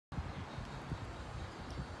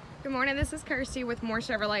Good morning, this is Kirsti with More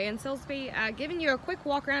Chevrolet in Silsbee, giving you a quick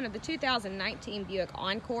walk around of the 2019 Buick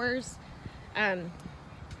Encores. And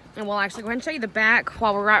we'll actually go ahead and show you the back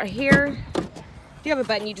while we're right here. If you have a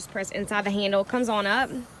button, you just press inside the handle, it comes on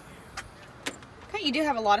up. Okay, you do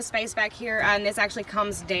have a lot of space back here, and this actually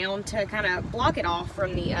comes down to kind of block it off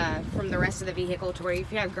from the rest of the vehicle, to where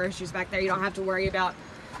if you have groceries back there, you don't have to worry about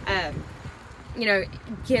you know,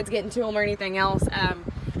 kids getting to them or anything else.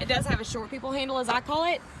 It does have a short people handle, as I call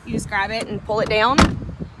it. You just grab it and pull it down.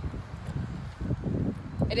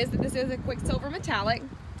 This is a Quicksilver metallic.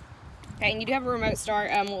 Okay, and you do have a remote start.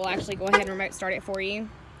 We'll actually go ahead and remote start it for you.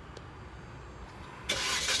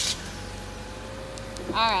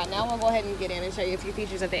 Alright, now we'll go ahead and get in and show you a few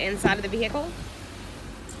features of the inside of the vehicle.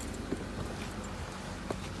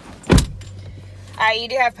 You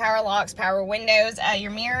do have power locks, power windows,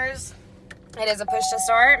 your mirrors. It is a push to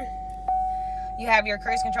start. You have your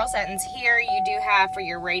cruise control settings here. You do have for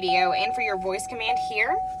your radio and for your voice command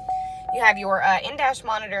here. You have your in-dash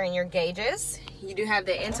monitor and your gauges. You do have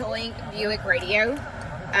the Interlink Buick radio,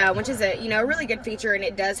 which is a really good feature, and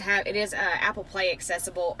it is Apple Play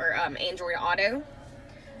accessible, or Android Auto.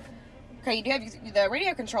 Okay, you do have the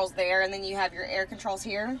radio controls there, and then you have your air controls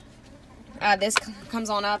here. This comes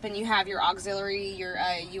on up, and you have your auxiliary, your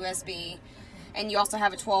USB, and you also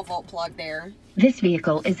have a 12-volt plug there. This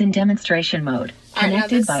vehicle is in demonstration mode,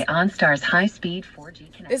 connected by OnStar's high-speed 4G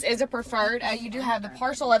connection. This is a preferred. You do have the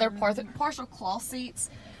partial leather, partial cloth seats.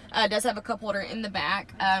 It does have a cup holder in the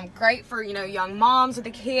back. Great for young moms with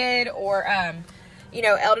a kid, or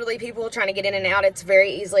elderly people trying to get in and out. It's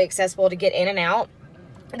very easily accessible to get in and out.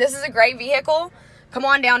 This is a great vehicle. Come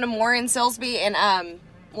on down to More in Silsbee, and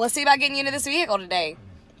let's see about getting you into this vehicle today.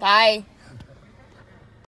 Bye.